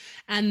sure.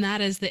 And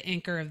that is the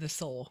anchor of the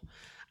soul.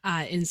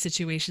 In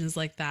situations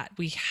like that,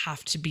 we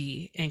have to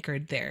be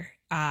anchored there.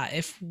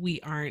 If we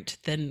aren't,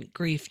 then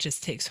grief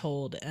just takes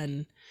hold.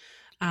 Um,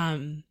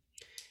 and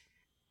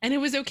it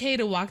was okay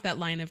to walk that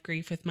line of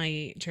grief with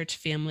my church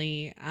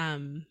family.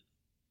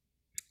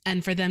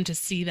 And for them to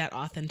see that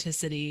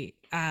authenticity,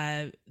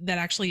 that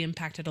actually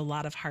impacted a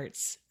lot of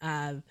hearts.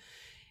 And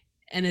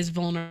as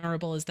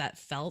vulnerable as that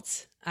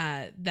felt,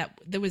 that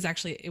was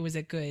actually, it was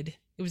a good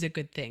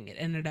thing. It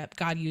ended up,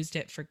 God used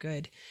it for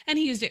good, and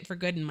he used it for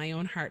good in my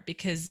own heart,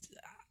 because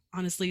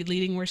honestly,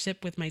 leading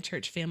worship with my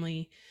church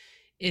family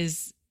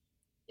is,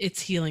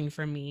 it's healing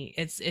for me.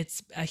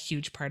 It's a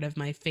huge part of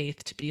my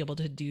faith to be able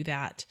to do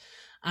that.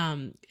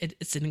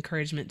 It's an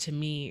encouragement to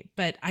me,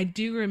 but I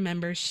do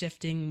remember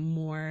shifting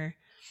more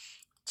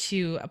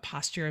to a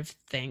posture of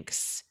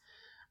thanks,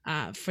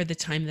 for the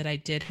time that I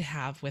did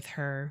have with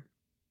her.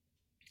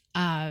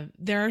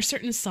 There are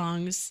certain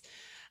songs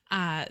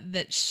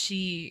that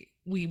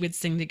we would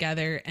sing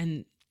together,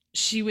 and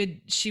she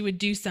would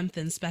do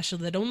something special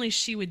that only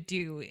she would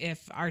do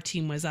if our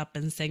team was up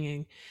and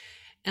singing.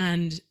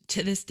 And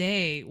to this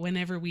day,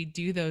 whenever we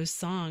do those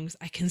songs,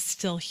 I can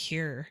still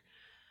hear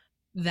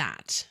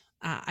that.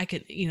 I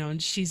could,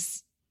 and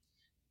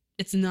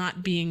it's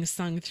not being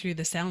sung through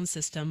the sound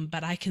system,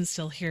 but I can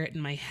still hear it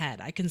in my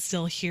head. I can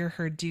still hear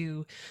her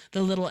do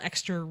the little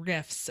extra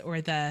riffs,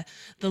 or the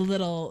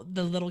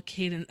little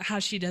cadence, how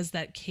she does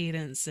that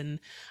cadence. And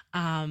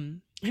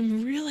I'm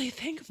really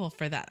thankful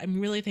for that. I'm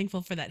really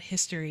thankful for that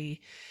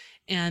history,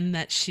 and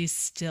that she's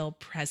still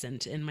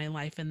present in my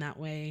life in that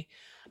way.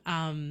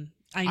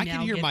 I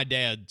can hear my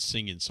dad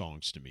singing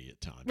songs to me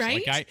at times.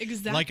 Right?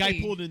 Exactly. Like I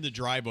pulled in the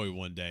driveway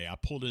one day.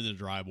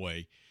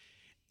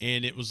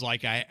 And it was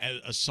like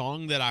a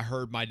song that I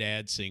heard my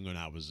dad sing when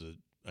I was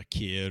a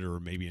kid,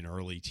 or maybe an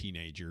early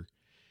teenager.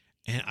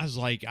 And I was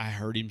like, I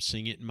heard him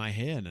sing it in my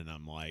head, and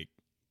I'm like,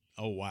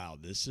 oh wow,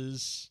 this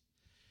is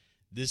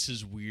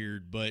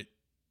weird, but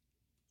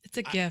it's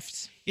a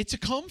gift. It's a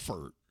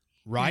comfort,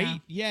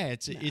 right? Yeah,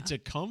 it's a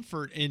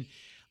comfort. And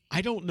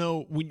I don't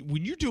know,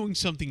 when you're doing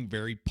something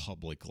very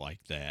public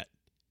like that,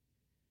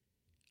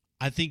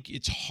 I think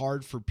it's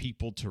hard for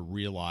people to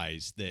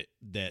realize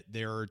that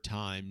there are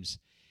times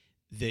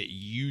that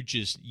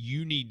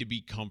you need to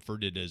be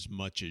comforted as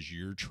much as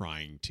you're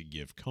trying to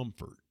give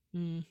comfort.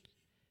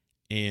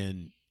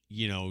 And,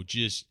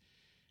 just,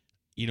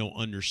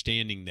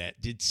 understanding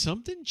that. Did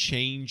something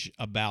change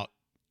about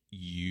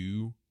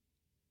you?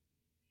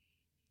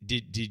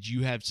 Did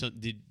you have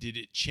did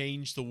it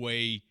change the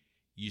way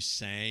you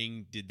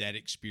sang? Did that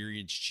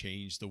experience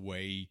change the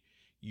way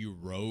you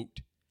wrote?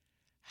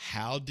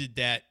 How did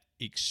that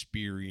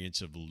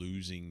experience of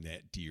losing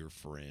that dear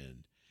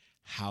friend,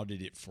 how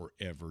did it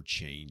forever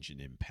change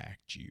and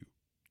impact you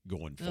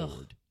going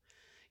forward?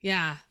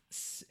 Yeah.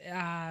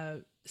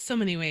 So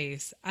many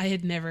ways. I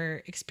had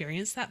never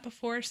experienced that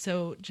before.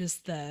 So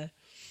just the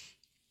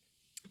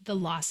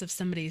loss of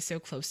somebody so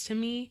close to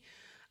me,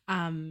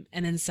 and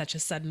in such a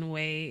sudden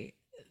way,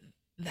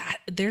 that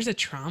there's a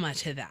trauma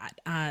to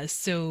that.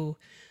 So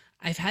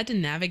I've had to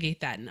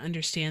navigate that and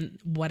understand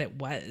what it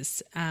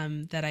was,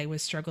 that I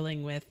was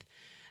struggling with.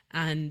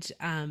 And,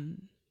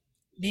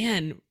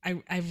 man,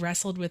 I've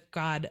wrestled with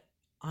God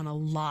on a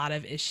lot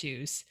of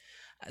issues,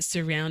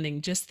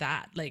 surrounding just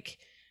that. Like,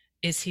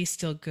 is he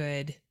still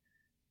good?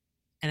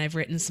 And I've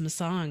written some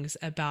songs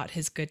about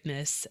his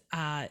goodness.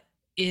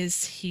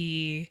 Is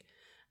he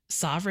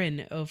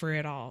sovereign over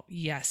it all?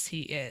 Yes,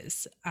 he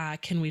is.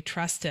 Can we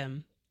trust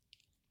him?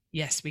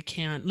 Yes, we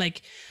can.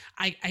 Like,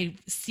 I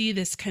see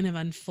this kind of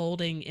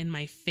unfolding in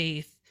my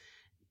faith,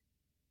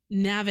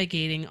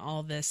 navigating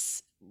all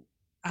this,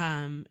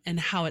 and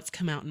how it's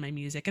come out in my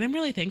music. And I'm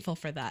really thankful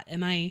for that.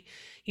 And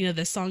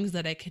the songs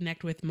that I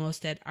connect with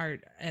most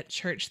at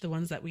church, the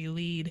ones that we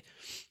lead,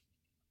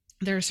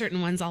 there are certain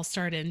ones I'll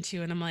start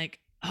into and I'm like,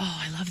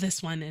 oh, I love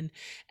this one. And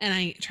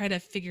I try to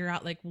figure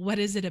out, like, what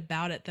is it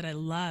about it that I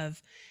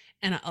love?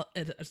 And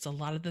it's a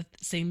lot of the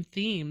same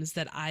themes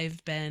that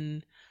I've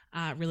been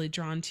really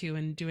drawn to,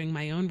 and doing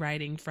my own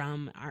writing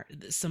from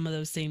some of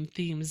those same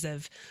themes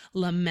of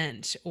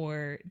lament,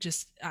 or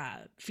just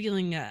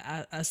feeling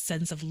a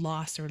sense of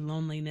loss or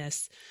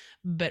loneliness,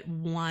 but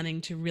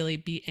wanting to really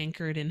be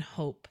anchored in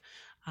hope,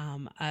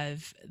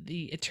 of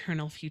the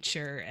eternal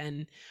future.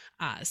 And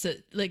so,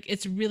 like,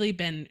 it's really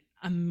been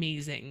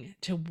amazing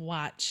to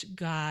watch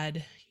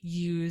God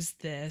use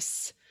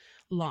this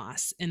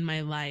loss in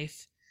my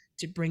life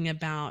to bring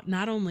about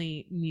not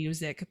only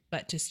music,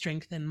 but to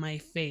strengthen my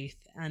faith,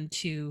 and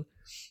to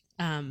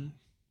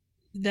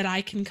that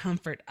I can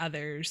comfort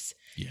others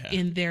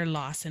in their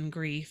loss and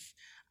grief,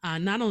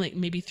 not only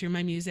maybe through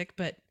my music,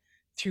 but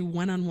through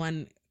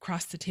one-on-one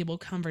across the table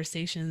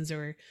conversations.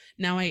 Or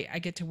now I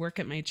get to work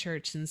at my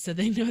church, and so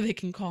they know they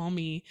can call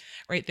me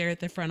right there at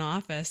the front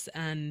office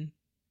and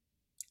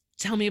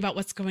tell me about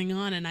what's going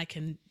on, and I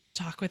can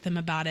talk with them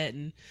about it,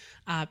 and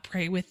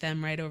pray with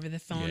them right over the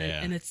phone.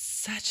 And it's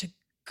such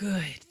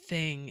good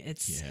thing.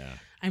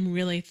 I'm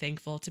really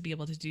thankful to be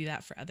able to do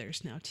that for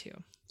others now too.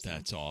 So.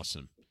 That's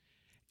awesome.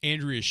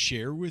 Andrea,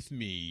 share with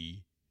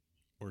me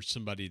or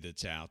somebody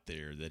that's out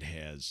there that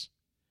has,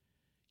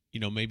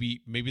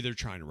 maybe they're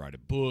trying to write a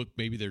book,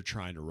 maybe they're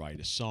trying to write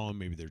a song,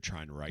 maybe they're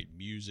trying to write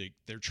music.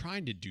 They're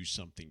trying to do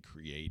something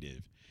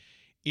creative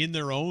in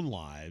their own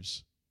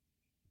lives,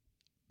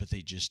 but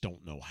they just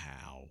don't know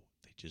how.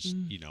 They just,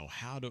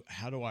 how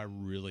do I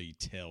really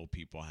tell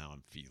people how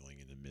I'm feeling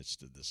in the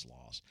midst of this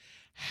loss?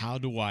 How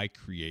do I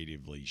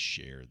creatively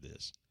share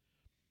this?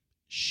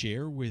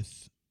 Share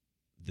with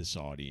this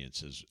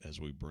audience as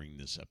we bring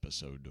this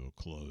episode to a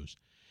close.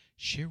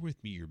 Share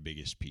with me your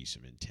biggest piece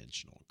of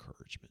intentional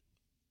encouragement.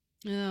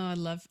 Oh,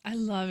 I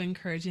love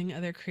encouraging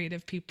other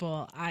creative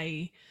people.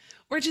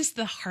 Or just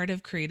the heart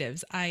of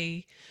creatives.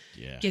 I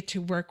get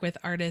to work with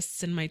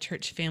artists in my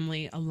church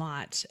family a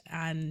lot.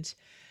 And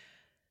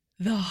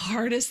the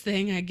hardest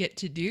thing I get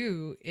to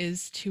do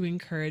is to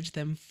encourage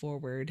them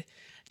forward,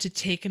 to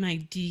take an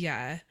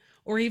idea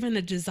or even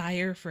a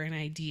desire for an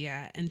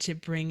idea and to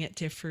bring it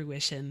to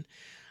fruition.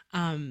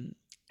 And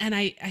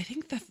I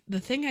think the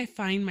thing I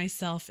find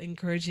myself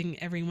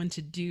encouraging everyone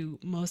to do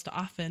most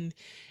often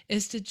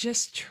is to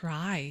just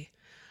try,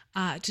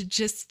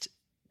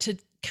 to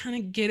kind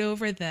of get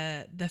over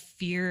the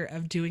fear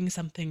of doing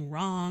something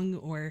wrong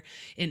or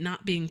it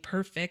not being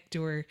perfect,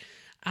 or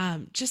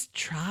just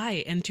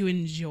try and to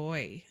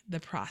enjoy the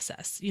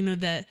process.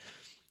 The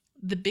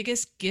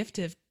biggest gift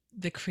of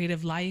the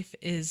creative life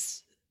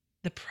is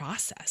the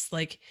process.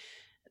 Like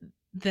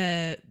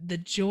the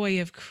joy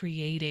of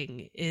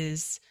creating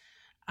is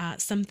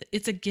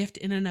it's a gift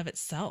in and of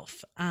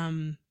itself.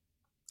 And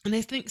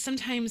I think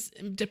sometimes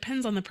it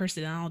depends on the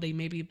personality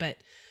maybe, but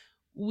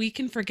we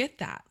can forget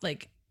that.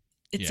 Like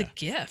it's a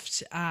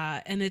gift.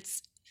 And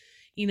it's,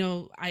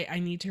 I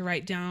need to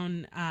write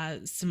down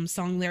some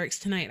song lyrics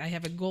tonight. I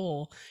have a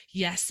goal.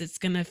 Yes, it's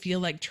going to feel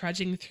like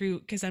trudging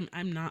through because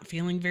I'm not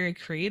feeling very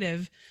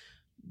creative.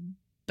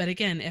 But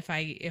again, if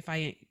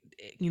I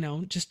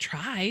just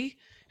try,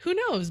 who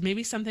knows,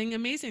 maybe something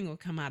amazing will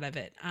come out of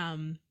it.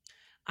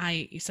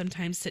 I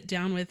sometimes sit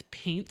down with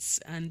paints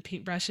and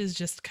paintbrushes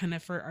just kind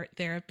of for art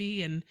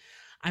therapy, and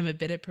I'm a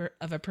bit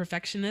of a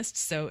perfectionist,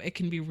 so it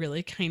can be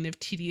really kind of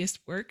tedious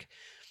work,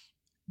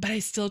 but I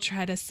still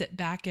try to sit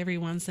back every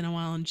once in a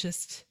while and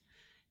just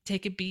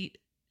take a beat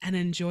and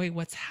enjoy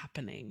what's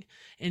happening,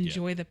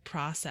 enjoy the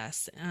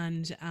process.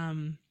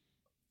 And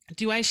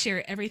do I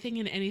share everything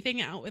and anything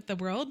out with the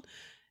world?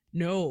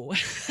 No.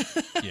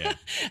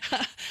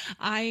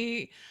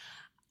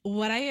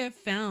 What I have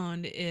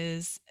found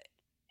is,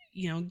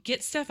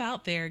 get stuff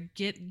out there,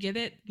 get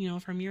it,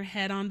 from your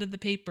head onto the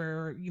paper,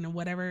 or,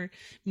 whatever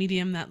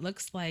medium that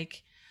looks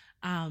like.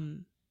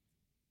 And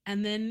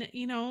then,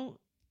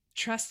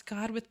 trust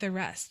God with the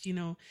rest.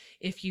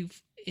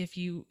 If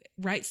you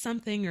write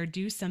something or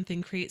do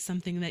something, create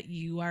something that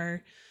you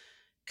are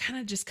kind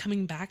of just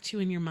coming back to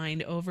in your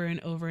mind over and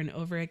over and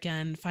over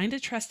again, find a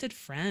trusted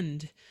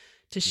friend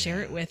to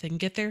share it with and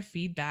get their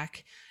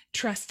feedback.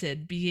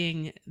 Trusted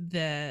being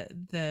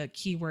the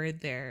key word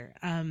there.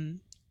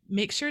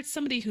 Make sure it's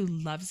somebody who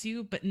loves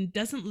you, but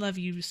doesn't love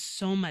you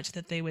so much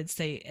that they would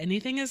say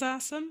anything is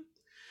awesome.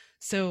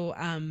 So,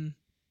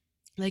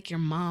 like your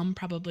mom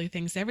probably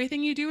thinks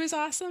everything you do is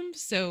awesome.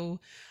 So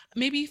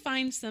maybe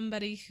find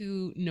somebody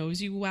who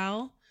knows you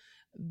well,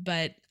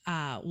 but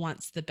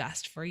wants the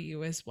best for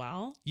you as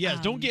well. Yeah,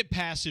 don't get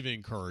passive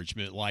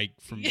encouragement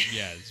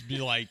it's be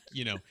like,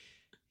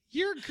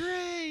 you're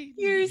great.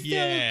 You're so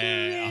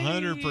great.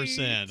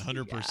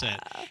 100%. Yeah.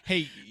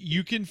 Hey,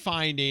 you can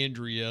find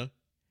Andrea.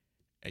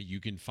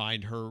 You can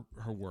find her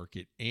work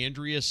at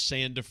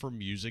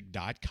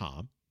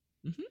andreasandefumusic.com.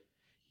 Mm-hmm.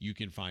 You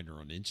can find her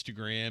on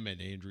Instagram at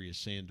Andrea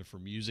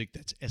Sandefu Music.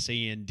 That's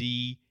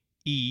SANDEFUR.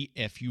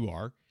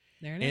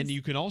 There it is. And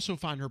you can also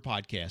find her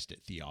podcast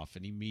at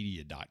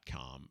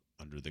theophanymedia.com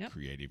under the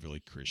Creatively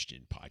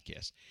Christian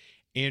podcast.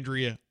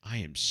 Andrea, I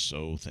am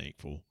so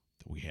thankful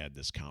that we had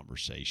this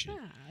conversation.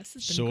 Yeah, this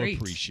has been great.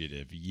 So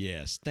appreciative.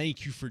 Yes.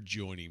 Thank you for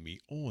joining me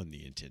on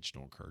the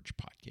Intentional Encourage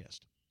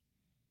podcast.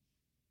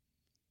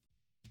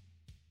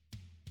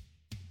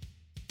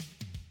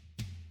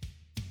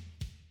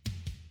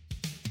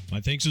 My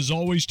thanks as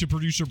always to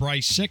producer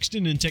Bryce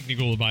Sexton and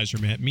technical advisor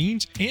Matt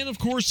Means. And of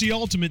course, the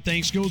ultimate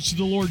thanks goes to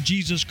the Lord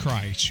Jesus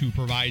Christ, who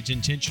provides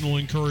intentional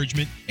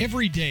encouragement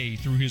every day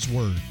through his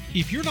word.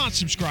 If you're not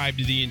subscribed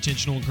to the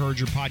Intentional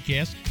Encourager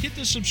podcast, hit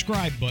the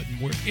subscribe button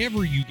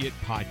wherever you get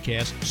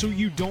podcasts so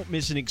you don't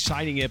miss an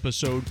exciting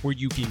episode where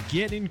you can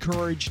get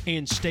encouraged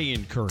and stay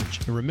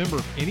encouraged. And remember,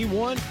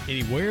 anyone,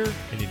 anywhere,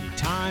 at any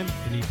time,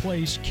 any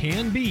place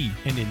can be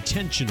an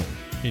intentional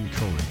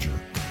encourager.